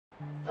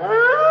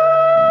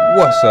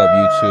What's up,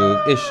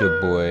 YouTube? It's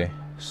your boy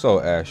Soul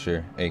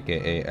Asher,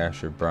 aka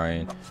Asher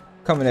Brian,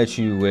 coming at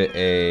you with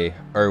a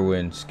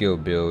Erwin skill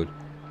build.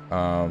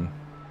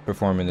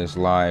 Performing this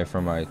live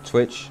from my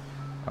Twitch.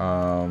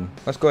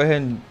 Let's go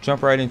ahead and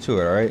jump right into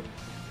it. All right,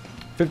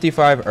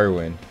 55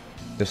 Erwin.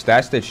 The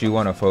stats that you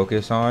want to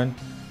focus on,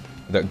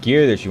 the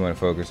gear that you want to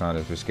focus on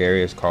is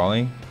Viscarious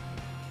Calling.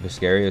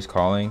 Viscarious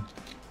Calling,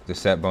 the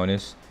set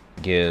bonus,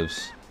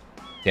 gives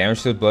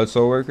damage to blood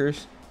soul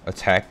workers,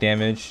 attack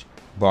damage,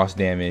 boss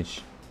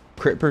damage,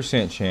 crit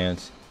percent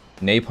chance,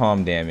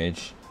 napalm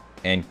damage,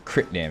 and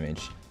crit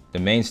damage. The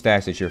main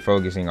stats that you're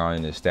focusing on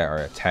in this stat are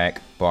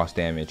attack, boss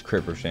damage,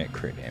 crit percent,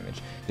 crit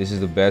damage. This is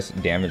the best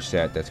damage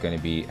set that's going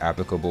to be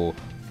applicable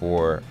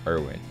for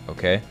Erwin,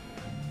 okay?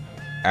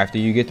 After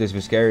you get this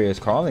Viscarious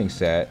Calling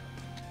set,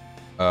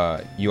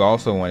 you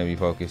also want to be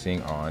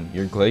focusing on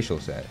your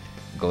Glacial set.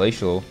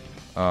 Glacial,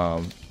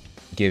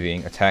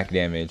 giving attack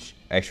damage,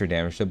 extra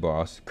damage to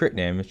boss, crit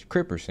damage,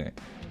 crit percent.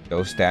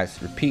 Those stats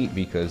repeat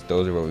because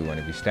those are what we want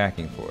to be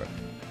stacking for.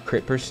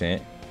 Crit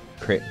percent,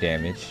 crit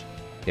damage,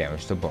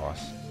 damage to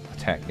boss,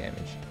 attack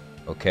damage.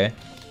 Okay?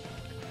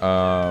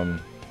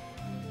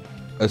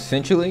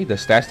 Essentially, the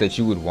stats that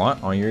you would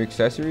want on your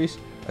accessories: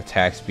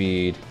 attack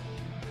speed,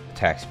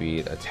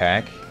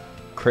 attack,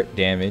 crit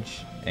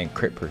damage, and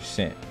crit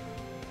percent.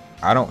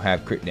 I don't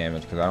have crit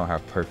damage because I don't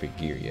have perfect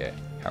gear yet.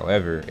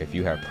 However, if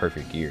you have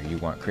perfect gear, you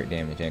want crit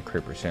damage and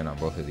crit percent on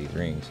both of these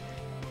rings.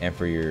 And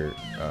for your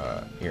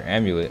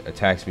amulet,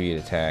 attack speed,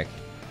 attack,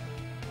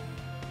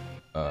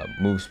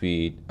 move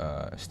speed,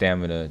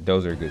 stamina,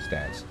 those are good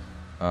stats.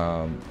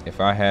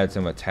 If I had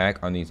some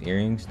attack on these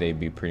earrings, they'd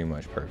be pretty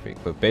much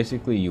perfect. But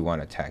basically, you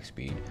want attack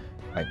speed.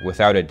 Like,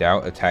 without a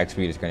doubt, attack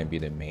speed is going to be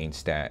the main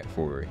stat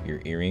for your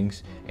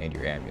earrings and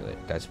your amulet.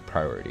 That's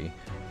priority.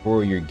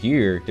 For your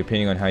gear,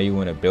 depending on how you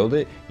want to build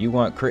it, you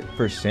want crit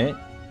percent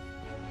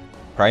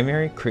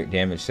primary, crit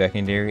damage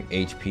secondary,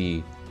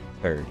 HP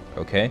third,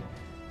 okay?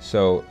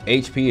 So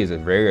HP is a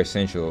very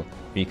essential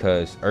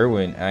because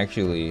Erwin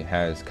actually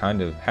has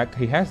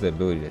he has the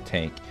ability to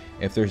tank.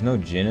 If there's no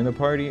Jin in the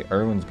party,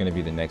 Erwin's going to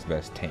be the next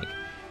best tank.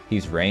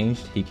 He's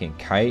ranged, he can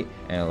kite,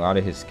 and a lot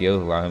of his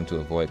skills allow him to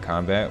avoid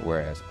combat,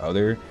 whereas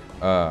other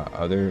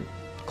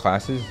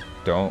classes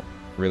don't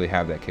really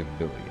have that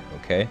capability,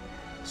 okay?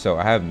 So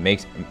I have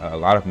a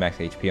lot of max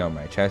HP on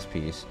my chest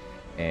piece,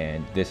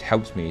 and this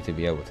helps me to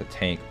be able to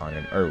tank on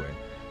an Erwin.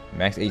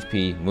 Max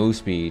HP, move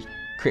speed,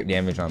 crit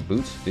damage on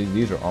boots,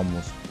 these are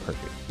almost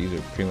perfect. These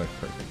are pretty much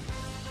perfect.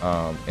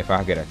 If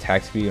I get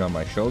attack speed on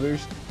my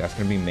shoulders, that's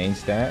going to be main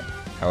stat.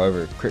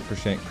 However, crit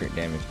percent, crit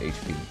damage,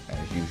 HP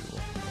as usual,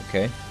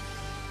 okay?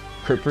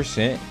 Crit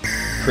percent,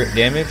 crit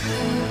damage.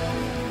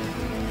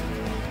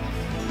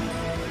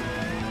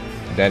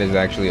 That is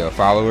actually a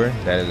follower.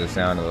 That is the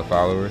sound of a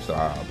follower, so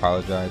I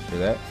apologize for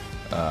that.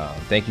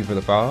 Thank you for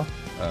the follow.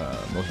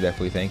 Most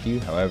definitely thank you.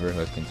 However,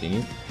 let's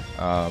continue.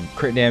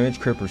 Crit damage,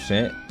 crit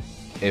percent.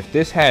 If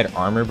this had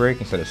armor break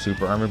instead of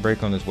super armor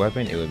break on this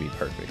weapon, it would be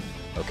perfect.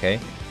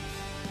 Okay?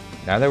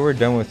 Now that we're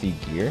done with the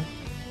gear,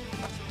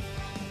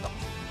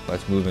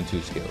 let's move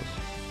into skills.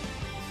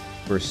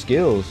 For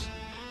skills,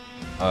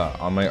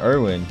 on my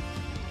Erwin,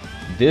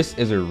 this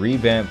is a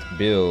revamped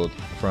build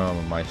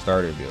from my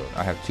starter build.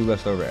 I have 2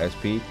 leftover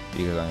SP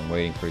because I'm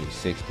waiting for the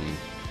 60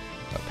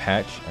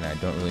 patch, and I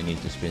don't really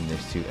need to spend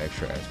this 2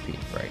 extra SP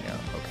right now,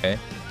 okay?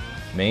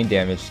 Main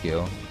damage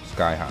skill,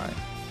 Sky High.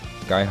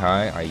 Sky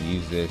High, I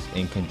use this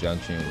in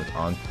conjunction with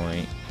On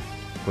Point,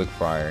 Quick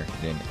Fire,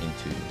 then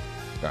into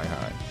Sky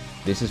High.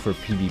 This is for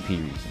PvP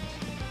reasons,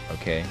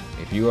 okay?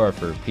 If you are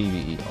for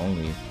PvE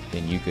only,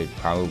 then you could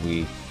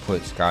probably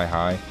put Sky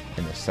High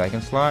in the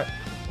 2nd slot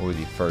or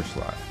the 1st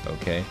slot,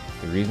 okay?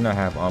 The reason I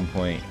have On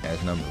Point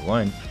as number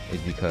 1 is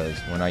because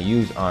when I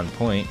use On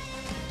Point,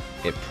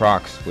 it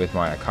procs with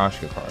my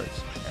Akashka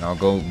cards, and I'll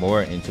go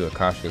more into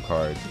Akashka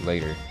cards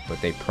later,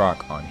 but they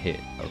proc on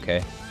hit,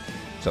 okay?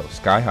 So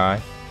Sky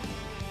High,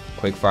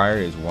 Quick Fire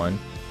is 1,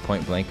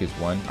 Point Blank is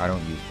 1. I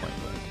don't use Point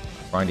Blank.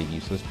 I find it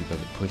useless because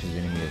it pushes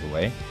enemies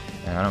away,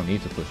 and I don't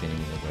need to push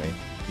enemies away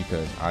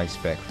because I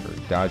spec for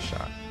Dodge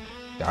Shot.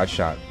 Dodge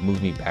Shot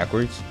moves me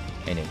backwards,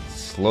 and it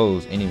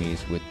slows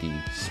enemies with the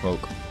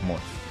Smoke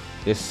Morph.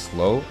 This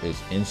slow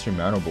is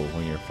insurmountable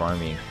when you're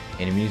farming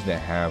enemies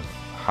that have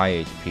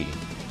high HP,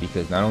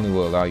 because not only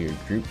will allow your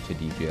group to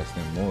DPS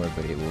them more,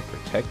 but it will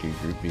protect your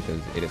group because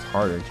it is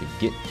harder to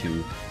get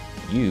to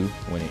you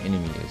when an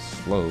enemy is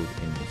slowed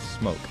in the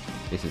smoke.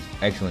 This is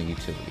excellent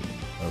utility,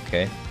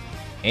 okay?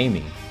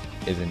 Aiming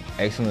is an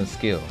excellent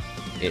skill.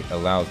 It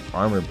allows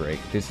armor break.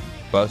 This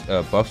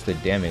buffs the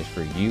damage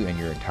for you and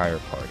your entire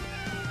party.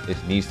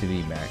 This needs to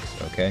be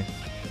maxed, okay?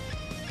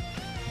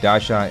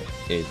 Dodge Shot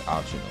is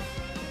optional.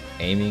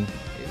 Aiming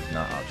is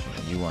not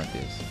optional. You want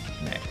this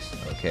max,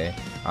 okay?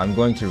 I'm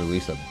going to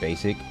release a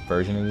basic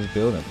version of this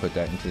build and put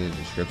that into the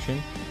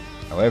description.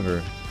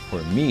 However,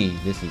 for me,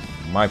 this is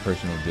my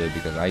personal build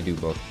because I do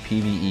both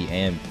PvE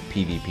and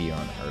PvP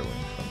on Erwin,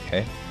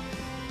 okay?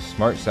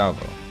 Smart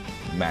Salvo,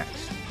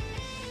 maxed.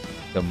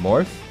 The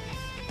morph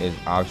is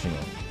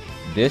optional.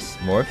 This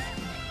morph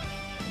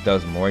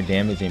does more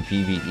damage in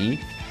PvE,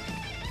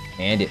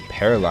 and it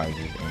paralyzes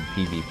in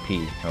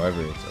PvP.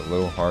 However, it's a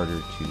little harder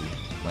to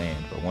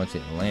land, but once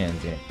it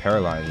lands and it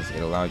paralyzes,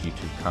 it allows you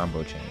to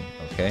combo chain,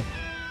 okay?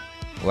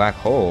 Black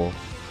Hole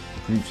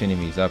groups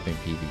enemies up in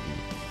PvE,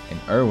 and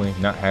Erwin,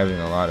 not having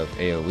a lot of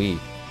AoE,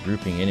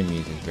 grouping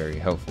enemies is very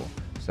helpful.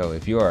 So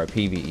if you are a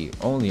PvE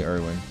only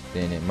Erwin,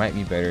 then it might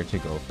be better to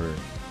go for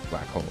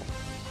Black Hole,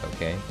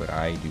 okay? But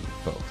I do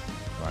both,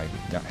 so I do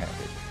not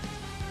have it.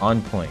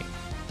 On point.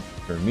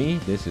 For me,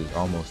 this is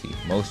almost the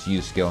most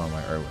used skill on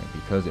my Erwin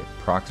because it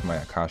procs my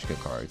Akashka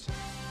cards.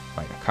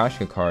 My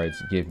Akashka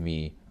cards give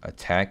me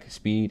attack,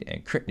 speed,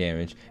 and crit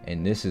damage,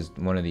 and this is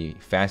one of the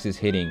fastest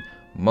hitting,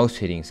 most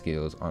hitting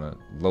skills on a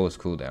lowest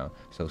cooldown.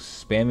 So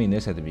spamming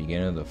this at the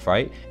beginning of the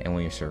fight and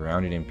when you're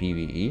surrounded in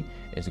PvE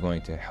is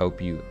going to help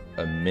you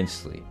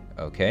immensely,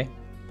 okay?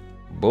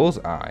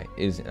 Bullseye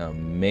is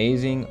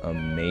an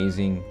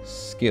amazing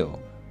skill.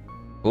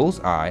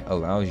 Bullseye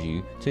allows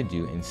you to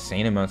do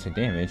insane amounts of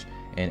damage,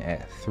 and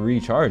at 3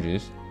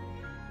 charges,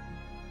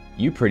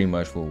 you pretty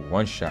much will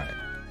one-shot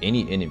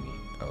any enemy,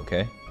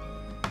 okay?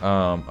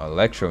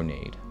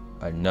 Electronade,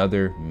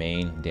 another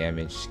main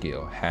damage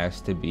skill, has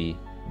to be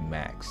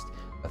maxed.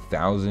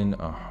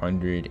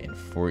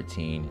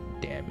 1,114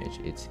 damage.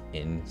 It's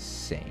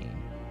insane.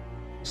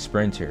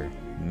 Sprinter,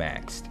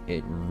 maxed.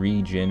 It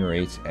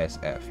regenerates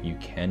SF. You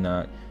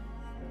cannot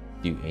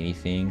do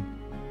anything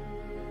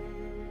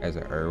as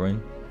an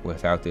Erwin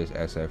without this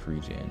SF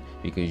regen,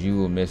 because you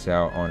will miss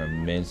out on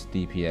immense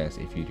DPS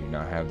if you do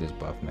not have this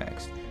buff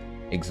maxed.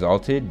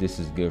 Exalted, this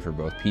is good for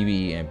both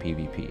PvE and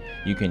PvP.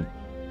 You can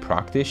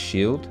proc this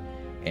shield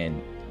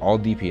and all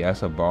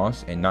DPS a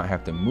boss and not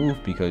have to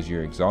move because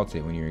you're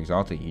exalted. When you're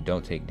exalted, you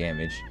don't take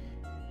damage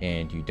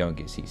and you don't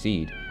get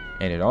CC'd.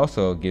 And it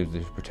also gives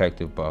this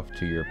protective buff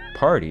to your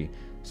party.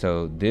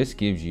 So this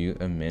gives you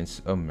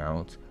immense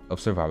amount of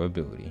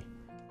survivability.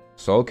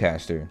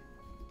 Soulcaster,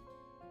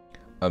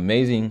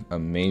 amazing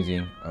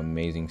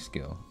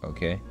skill,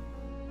 okay?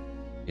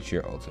 It's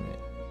your ultimate.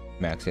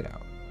 Max it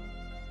out.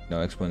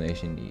 No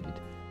explanation needed.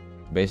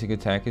 Basic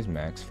attack is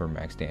maxed for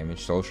max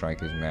damage. Soul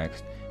Strike is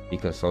maxed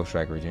because Soul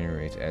Strike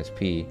regenerates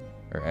SP,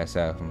 or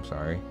SF, I'm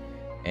sorry.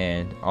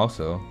 And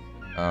also,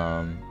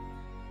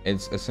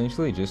 it's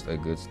essentially just a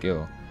good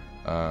skill.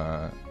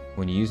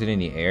 When you use it in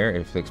the air, it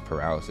inflicts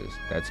paralysis.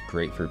 That's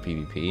great for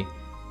PvP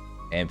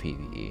and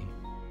PvE,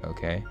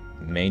 okay?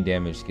 Main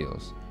damage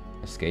skills.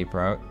 Escape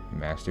Route,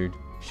 mastered.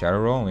 Shadow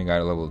Roll only got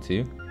a level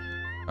 2.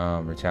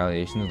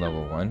 Retaliation is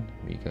level 1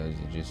 because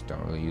you just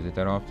don't really use it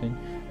that often.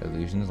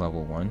 Illusion is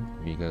level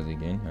 1 because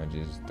again, I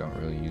just don't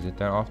really use it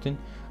that often.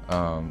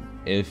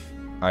 If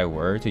I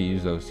were to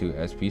use those 2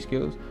 SP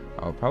skills,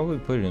 I'll probably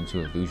put it into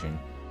Illusion,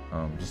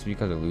 just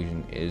because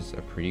Illusion is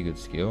a pretty good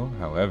skill.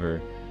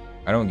 However,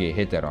 I don't get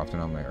hit that often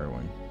on my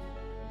Erwin,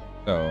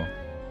 so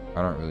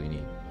I don't really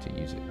need to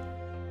use it.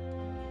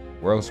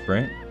 World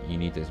Sprint, you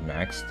need this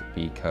maxed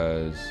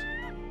because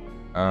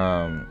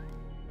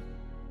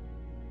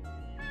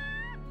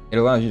it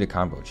allows you to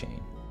combo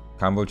chain.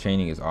 Combo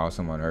chaining is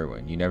awesome on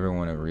Erwin. You never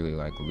want to really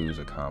like lose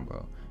a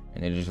combo,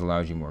 and it just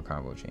allows you more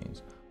combo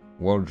chains.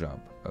 World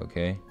Jump,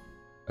 okay?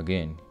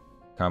 Again,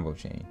 combo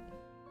chain.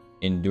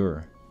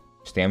 Endure,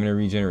 stamina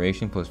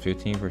regeneration plus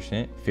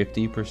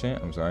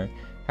 50%, I'm sorry,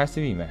 has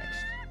to be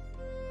maxed.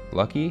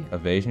 Lucky,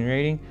 evasion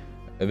rating.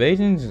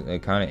 Evasion's a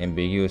kind of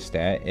ambiguous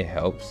stat. It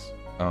helps.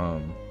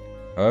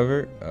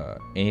 However,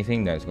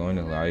 anything that's going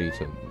to allow you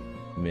to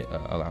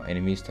allow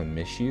enemies to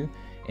miss you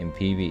in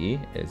PvE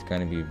is going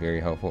to be very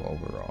helpful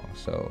overall.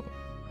 So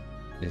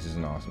this is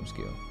an awesome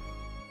skill.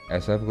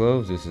 SF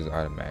gloves, this is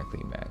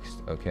automatically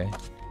maxed, okay?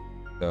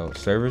 So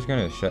server's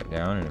going to shut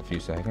down in a few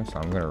seconds, so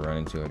I'm going to run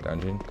into a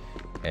dungeon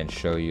and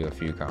show you a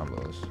few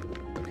combos,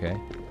 okay?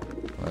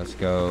 Let's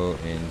go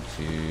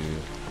into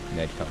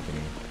Ned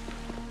Company.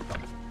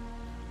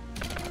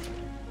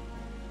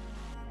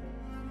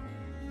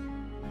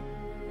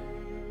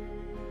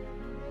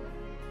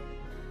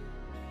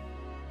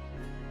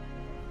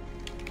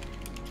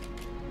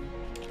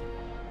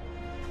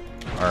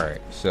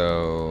 Alright,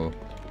 so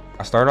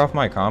I start off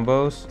my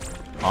combos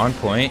on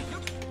point,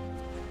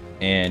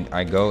 and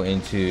I go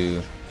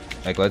into,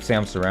 like, let's say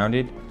I'm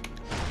surrounded,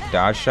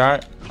 dodge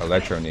shot,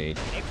 electronade.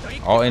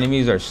 All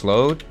enemies are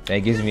slowed. That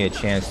gives me a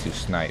chance to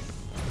snipe.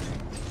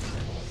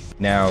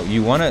 Now,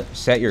 you want to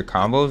set your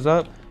combos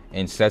up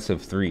in sets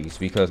of 3s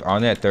because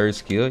on that 3rd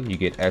skill, you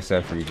get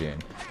SF regen.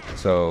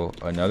 So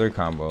another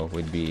combo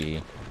would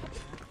be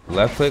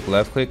left click,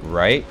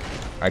 right.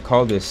 I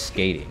call this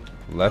skating.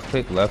 Left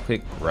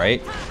click,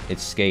 right.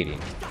 It's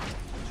skating.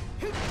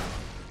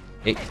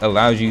 It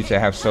allows you to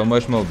have so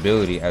much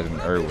mobility as an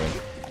Erwin.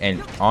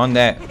 And on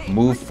that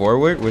move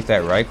forward with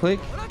that right click,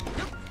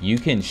 you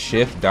can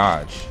shift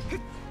dodge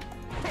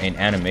and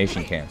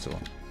animation cancel.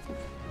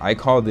 I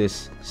call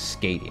this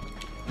skating.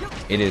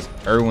 It is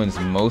Erwin's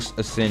most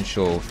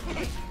essential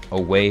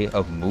way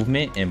of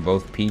movement in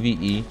both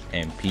PvE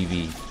and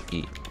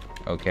PvE,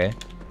 okay?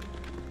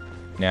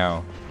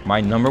 Now, my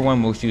 #1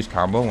 most used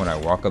combo when I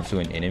walk up to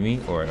an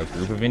enemy or a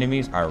group of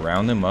enemies, I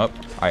round them up,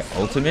 I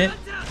ultimate,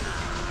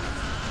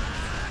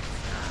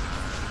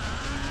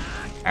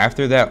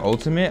 After that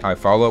ultimate, I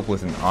follow up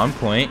with an on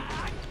point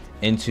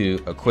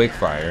into a quick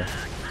fire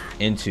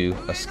into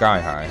a sky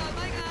high.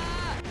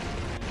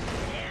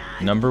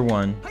 Number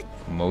 1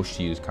 most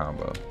used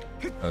combo.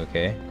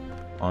 Okay,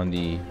 on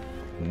the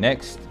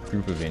next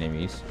group of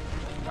enemies,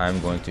 I'm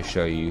going to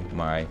show you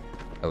my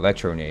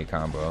Electronade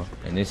combo,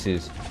 and this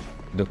is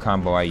the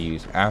combo I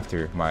use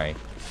after my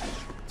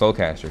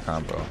Flowcaster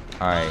combo.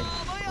 I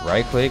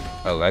right click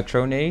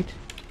Electronade,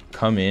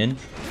 come in,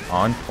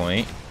 on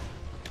point,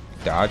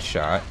 dodge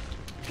shot,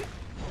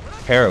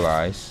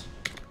 paralyze,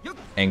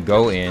 and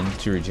go in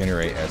to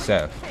regenerate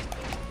SF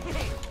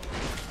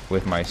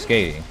with my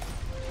skating.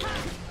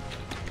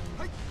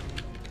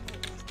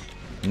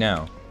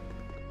 Now,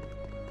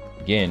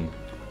 again,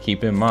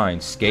 keep in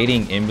mind,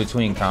 skating in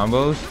between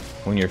combos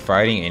when you're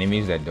fighting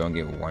enemies that don't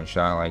get one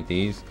shot like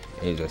these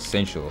is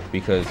essential,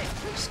 because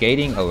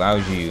skating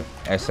allows you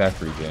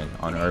SF regen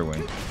on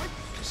Erwin.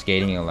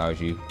 Skating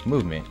allows you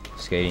movement.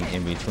 Skating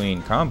in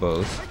between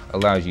combos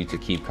allows you to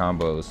keep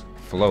combos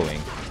flowing,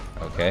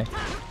 okay?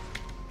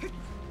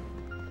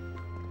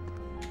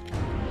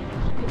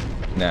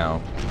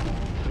 Now,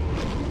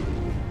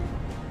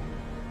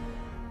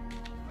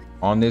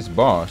 on this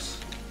boss,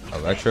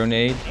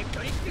 Electronade,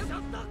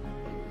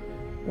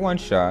 one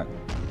shot,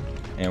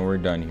 and we're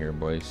done here,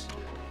 boys.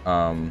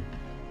 I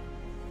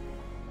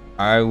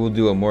will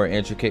do a more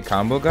intricate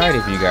combo guide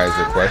if you guys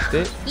request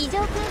it.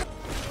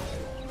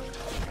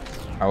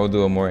 I will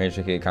do a more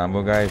intricate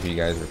combo guide if you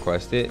guys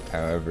request it.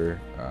 However,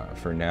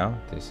 for now,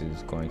 this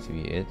is going to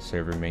be it.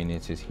 Server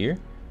maintenance is here.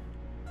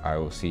 I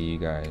will see you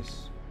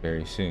guys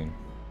very soon.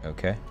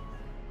 Okay?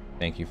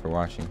 Thank you for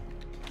watching.